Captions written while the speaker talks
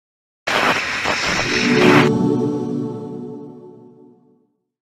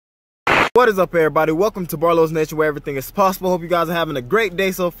What is up, everybody? Welcome to Barlow's Nature, where everything is possible. Hope you guys are having a great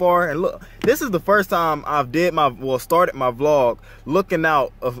day so far. And look, this is the first time I've started my vlog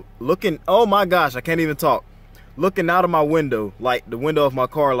oh my gosh, I can't even talk. Looking out of my window, like the window of my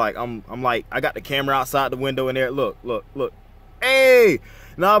car, like I'm like, I got the camera outside the window in there. Look. Hey!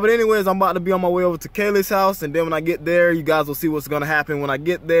 Nah, but anyways, I'm about to be on my way over to Kaylee's house, and then when I get there, you guys will see what's gonna happen when I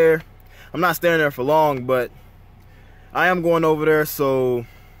get there. I'm not staying there for long, but I am going over there, so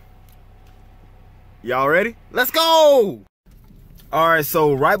y'all ready? Let's go! Alright,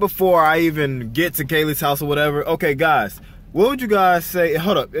 so right before I even get to Kaylee's house or whatever, okay guys, what would you guys say?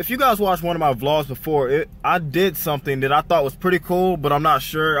 Hold up, if you guys watched one of my vlogs before, I did something that I thought was pretty cool, but I'm not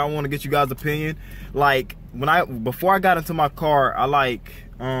sure. I want to get you guys' opinion. Like, before I got into my car,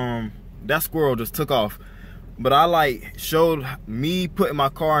 that squirrel just took off. But I showed me putting my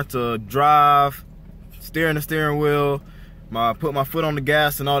car into drive, steering the steering wheel, put my foot on the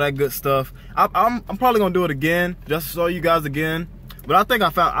gas and all that good stuff. I'm probably gonna do it again, just to show you guys again. But I think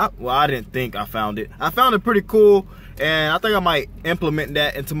I didn't think I found it. I found it pretty cool, and I think I might implement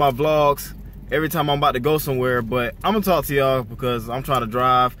that into my vlogs every time I'm about to go somewhere. But I'm gonna talk to y'all because I'm trying to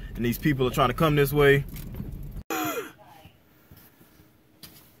drive and these people are trying to come this way.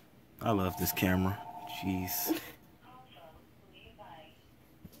 I love this camera. Jeez.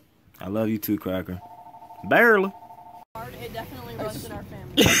 I love you too, Cracker. Barely. It definitely runs in our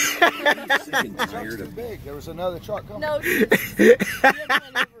family. Sick and tired of big. There was another truck coming. No,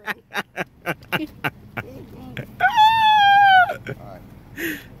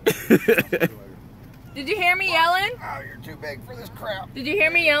 Did you hear me yelling? Oh, you're too big for this crap. Did you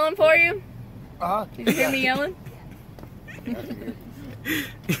hear me yelling for you? Uh-huh. Did you hear me yelling?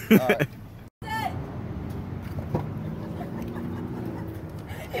 Alright.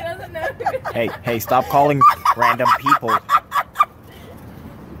 He doesn't know. Hey, stop calling random people.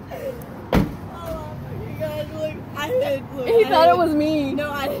 He thought it was me. No,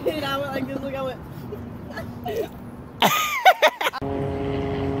 I didn't. I went like this. Look, I went.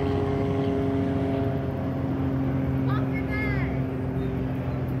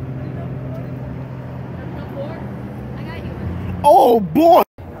 Oh boy!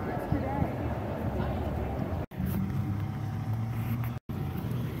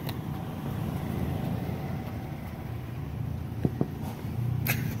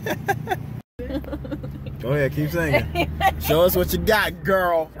 Go ahead, keep singing. Show us what you got,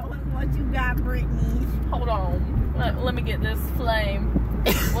 girl. Show us what you got, Brittany. Hold on. Let me get this flame.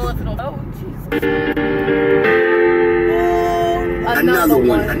 Well, if it'll. Oh, Jesus. Another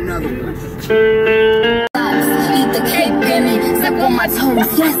one. Eat the cake, baby. Step on my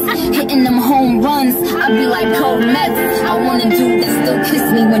toes, yes. Hitting them home runs. I be like cold Mets. I wanna do this, still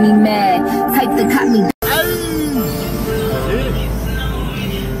kiss me when he mad. Type that got me.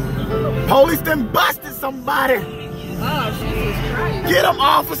 Police done busted somebody. Oh, Jesus Christ. Get him,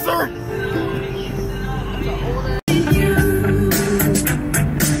 officer.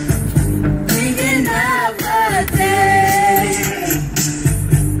 Thinking of the day.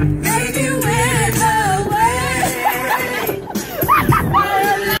 Maybe we're the way.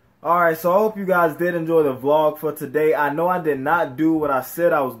 Alright, so I hope you guys did enjoy the vlog for today. I know I did not do what I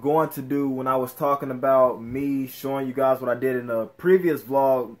said I was going to do when I was talking about me showing you guys what I did in the previous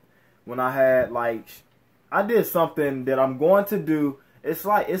vlog. When I had I did something that I'm going to do. It's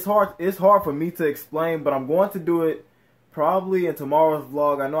hard for me to explain, but I'm going to do it probably in tomorrow's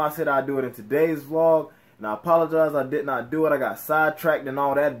vlog. I know I said I'd do it in today's vlog, and I apologize I did not do it. I got sidetracked and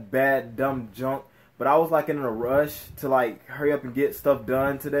all that bad dumb junk, but I was in a rush to hurry up and get stuff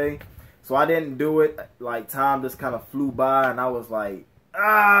done today, so I didn't do it. Time just kind of flew by, and I was like,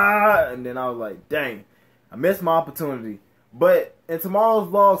 and then I was like, dang, I missed my opportunity. But in tomorrow's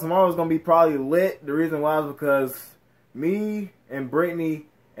vlog, tomorrow's going to be probably lit. The reason why is because me and Brittany,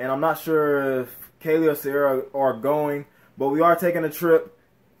 and I'm not sure if Kaylee or Sierra are going, but we are taking a trip,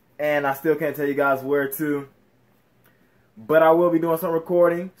 and I still can't tell you guys where to. But I will be doing some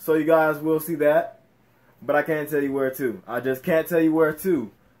recording, so you guys will see that. But I can't tell you where to. I just can't tell you where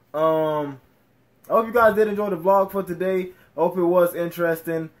to. I hope you guys did enjoy the vlog for today. I hope it was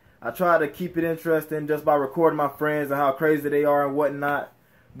interesting. I try to keep it interesting just by recording my friends and how crazy they are and whatnot.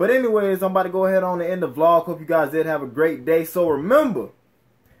 But anyways, I'm about to go ahead on to end the vlog. Hope you guys did have a great day. So remember,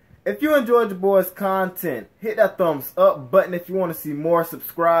 if you enjoyed your boy's content, hit that thumbs up button if you want to see more.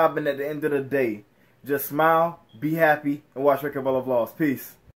 Subscribe, and at the end of the day, just smile, be happy, and watch Ricky Vlogs.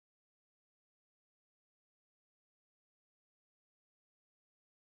 Peace.